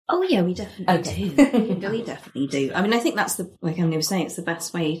parties. Oh yeah, we definitely do. We definitely do. I mean, I think that's like Emily was saying, it's the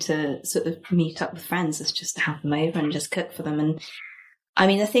best way to sort of meet up with friends is just to have them over and just cook for them. And I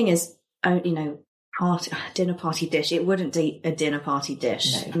mean, the thing is, dinner party dish, it wouldn't be a dinner party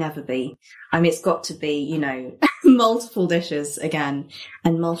dish. No. Never be. I mean, it's got to be, multiple dishes again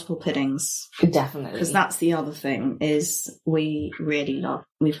and multiple puddings. Definitely. Because that's the other thing is we've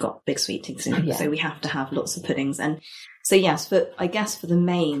got big sweet tooth, so we have to have lots of puddings. And so yes, I guess for the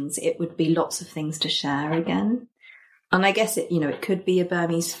mains, it would be lots of things to share again. And I guess it could be a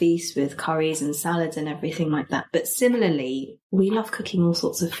Burmese feast with curries and salads and everything like that. But similarly, we love cooking all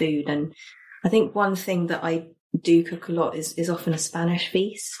sorts of food. And I think one thing that I do cook a lot is often a Spanish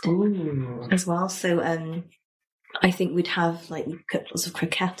feast as well. So I think we'd have we cook lots of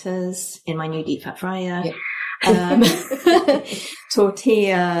croquetas in my new deep fat fryer. Yep.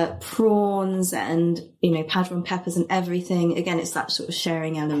 Tortilla, prawns, and padron peppers and everything. Again, it's that sort of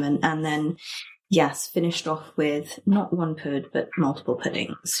sharing element. And then yes, finished off with not one pud but multiple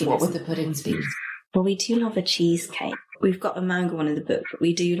puddings. What would the puddings be? Well, we do love a cheesecake. We've got a mango one in the book, but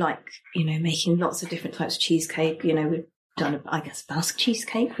we do making lots of different types of cheesecake. We've done, Basque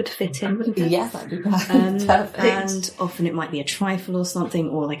cheesecake would fit in, wouldn't it? Yes, that'd be perfect. And often it might be a trifle or something,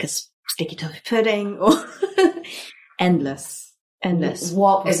 or like a sticky toffee pudding, or endless.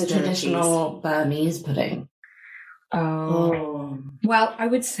 What is a traditional Burmese pudding? Well, I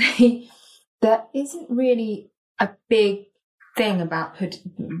would say there isn't really a big thing about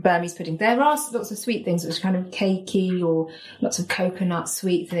Burmese pudding. There are lots of sweet things which are kind of cakey, or lots of coconut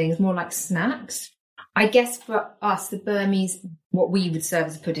sweet things, more like snacks. I guess for us, the Burmese, what we would serve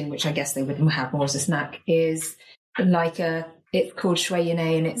as a pudding, which I guess they would have more as a snack, is it's called shui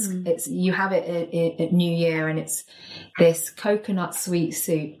yine, and it's you have it at New Year, and it's this coconut sweet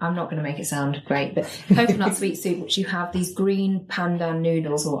soup. I'm not going to make it sound great, but coconut sweet soup, which you have these green pandan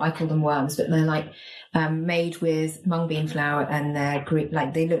noodles, or I call them worms, but they're made with mung bean flour, and they're green,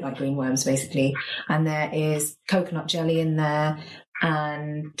 they look like green worms basically. And there is coconut jelly in there,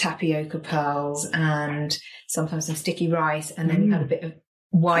 and tapioca pearls, and sometimes some sticky rice, and then you have a bit of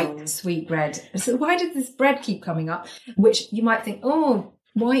white sweet bread. So why did this bread keep coming up? Which you might think,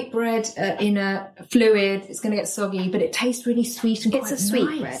 white bread in a fluid, it's going to get soggy, but it tastes really sweet and it's a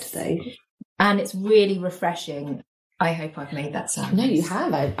sweet nice bread though, and it's really refreshing. I hope I've made that sound. No, you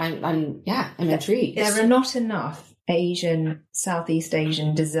have. I'm intrigued. There are not enough Southeast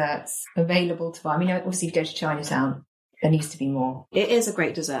Asian desserts available to buy. I mean, obviously, if you go to Chinatown, there needs to be more. It is a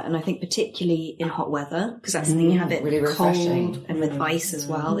great dessert, and I think particularly in hot weather, because that's the thing, you have it really refreshing, cold and with ice as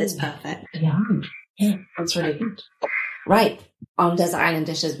well. It's perfect. Yeah, that's really good. Right, on Desert Island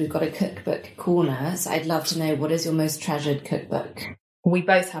Dishes, we've got a cookbook corner, so I'd love to know, what is your most treasured cookbook? We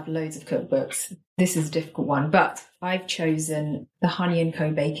both have loads of cookbooks. This is a difficult one, but I've chosen the Honey &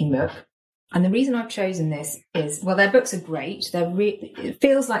 Co. baking book. And the reason I've chosen this is, well, their books are great. It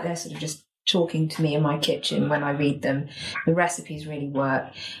feels like they're sort of just talking to me in my kitchen when I read them. The recipes really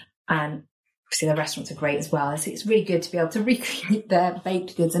work. And obviously the restaurants are great as well. It's really good to be able to recreate their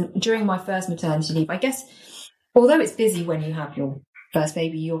baked goods. And during my first maternity leave, I guess, although it's busy when you have your first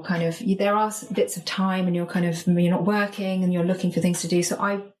baby, you're there are bits of time, and you're not working, and you're looking for things to do. So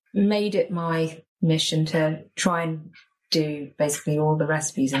I made it my mission to try and do basically all the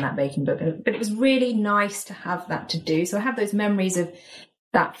recipes in that baking book. But it was really nice to have that to do. So I have those memories of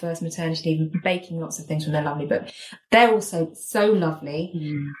that first maternity leave, baking lots of things from their lovely book. They're also so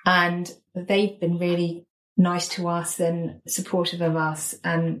lovely, and they've been really nice to us and supportive of us.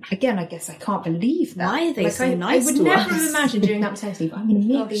 And again, I guess I can't believe that. Why are they so nice to us? I would never have imagined during that maternity leave, I'm going to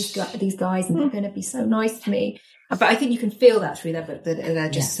meet these guys, and they're going to be so nice to me. But I think you can feel that through their book, that they're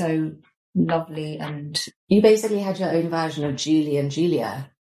just so lovely. And you basically had your own version of Julie and Julia.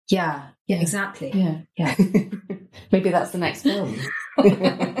 Yeah, exactly. Yeah. Maybe that's the next film.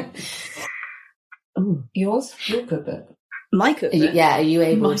 Your cookbook. My cookbook? Are you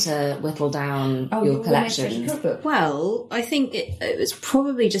able to whittle down your collection? Well, I think it was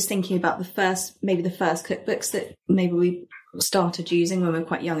probably just thinking about the first cookbooks that maybe we started using when we were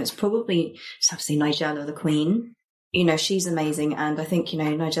quite young. It's probably, just have to say, Nigella the Queen. She's amazing. And I think,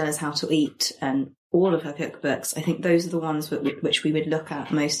 Nigella's How to Eat and all of her cookbooks, I think those are the ones which we would look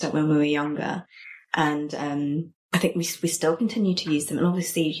at most when we were younger. And I think we still continue to use them. And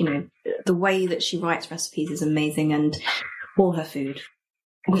obviously, the way that she writes recipes is amazing, and all her food.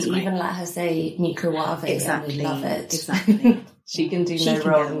 We even let her say Nikawave. Exactly. And we love it. Exactly. She can do no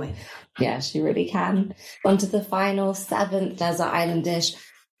wrong. Yeah, she really can. On to the final 7th desert island dish.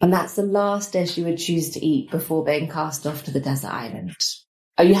 And that's the last dish you would choose to eat before being cast off to the desert island.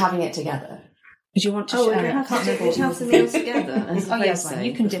 Are you having it together? Did you want to Oh, share we're it? going to have the meals together. Oh, yes, so,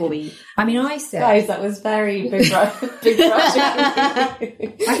 you can do before it. I mean, I said... Guys, that was very big rush. I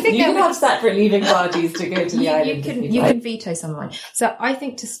think you can have separate leaving parties to go to the island. You can veto some of mine. So I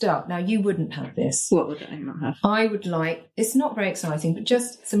think to start, now you wouldn't have this. What would I not have? I would like, it's not very exciting, but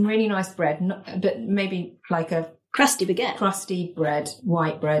just some really nice bread, but maybe like a Crusty baguette. crusty bread,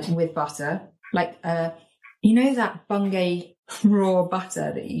 white bread with butter. Like, you know that Bungay raw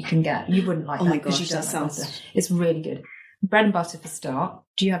butter that you can get? You wouldn't like Oh that my because you gosh, don't that like sounds... butter. It's really good. Bread and butter for start.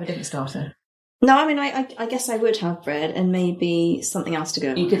 Do you have a different starter? No, I mean, I guess I would have bread and maybe something else to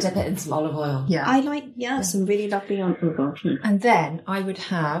go. You could dip it in some olive oil. Yeah. I like, some really lovely And then I would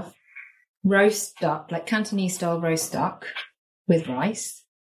have roast duck, like Cantonese style roast duck with rice.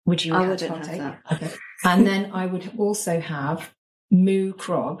 Would you? I wouldn't have that. Okay. And then I would also have moo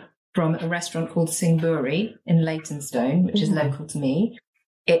crab from a restaurant called Singburi in Leytonstone, which is local to me.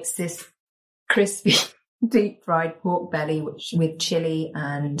 It's this crispy, deep fried pork belly with chili,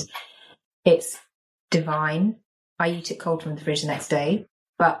 and it's divine. I eat it cold from the fridge the next day,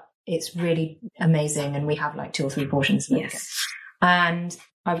 but it's really amazing, and we have like 2 or 3 portions of it. Yes. And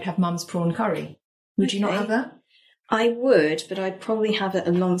I would have mum's prawn curry. Would you not have that? I would, but I'd probably have it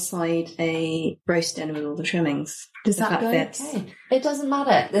alongside a roast dinner with all the trimmings. Does that go fits. Okay. It doesn't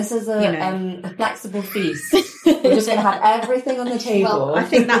matter. This is a flexible feast. We're just going to have everything on the table. Well, I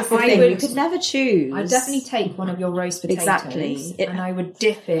think that's the thing. You could never choose. I'd definitely take one of your roast potatoes. Exactly. And I would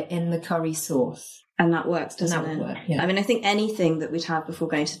dip it in the curry sauce. And that works, doesn't it? And that would work, yeah. I mean, I think anything that we'd have before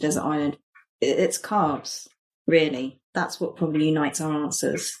going to Desert Island, it's carbs, really. That's what probably unites our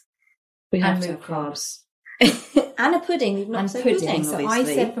answers. We have to have carbs. And a pudding. We've not said pudding, So obviously. I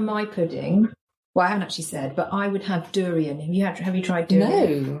said for my pudding, well, I haven't actually said, but I would have durian. Have you tried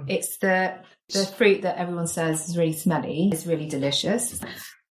durian? No. It's the fruit that everyone says is really smelly. It's really delicious.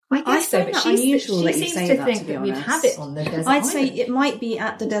 I I find that unusual that you seems say to that, think to be that we'd honest. have it on the desert I'd island. say it might be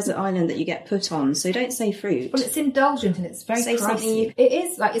at the desert island that you get put on, so don't say fruit. Well, it's indulgent and it's very Say something pricey. It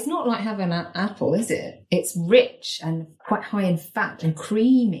is like, it's not like having an apple, is it? It's rich and quite high in fat and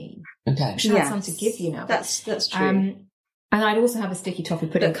creamy. Okay. I should have something to give you now. That's true. And I'd also have a sticky toffee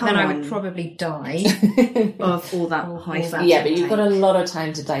pudding. But come then I on. would probably die. Of all that high fat. Yeah, but you've got a lot of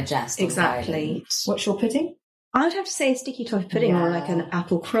time to digest. on the Exactly. island. What's your pudding? I would have to say a sticky toffee pudding or Yeah. like an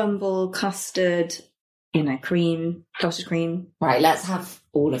apple crumble, custard, cream, clotted cream. Right, let's have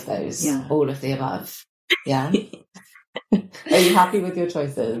all of those. Yeah. All of the above. Yeah. Are you happy with your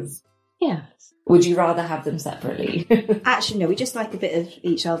choices? Yeah. Would you rather have them separately? Actually, no, we just like a bit of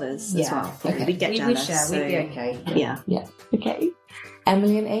each other's as well. Okay. We'd get We jealous. would share. so- We'd be okay. Yeah. Okay.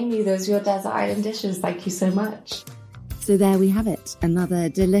 Emily and Amy, those are your desert island dishes. Thank you so much. So there we have it, another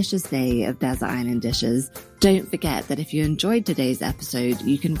delicious day of Desert Island dishes. Don't forget that if you enjoyed today's episode,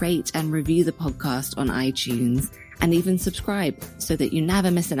 you can rate and review the podcast on iTunes and even subscribe so that you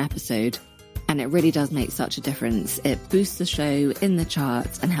never miss an episode. And it really does make such a difference. It boosts the show in the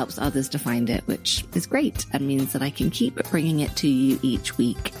charts and helps others to find it, which is great and means that I can keep bringing it to you each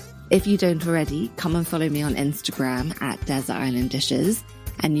week. If you don't already, come and follow me on Instagram at Desert Island Dishes.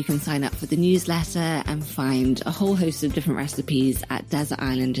 And you can sign up for the newsletter and find a whole host of different recipes at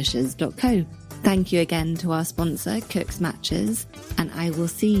desertislanddishes.co. Thank you again to our sponsor, Cook's Matches, and I will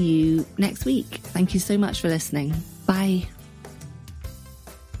see you next week. Thank you so much for listening. Bye.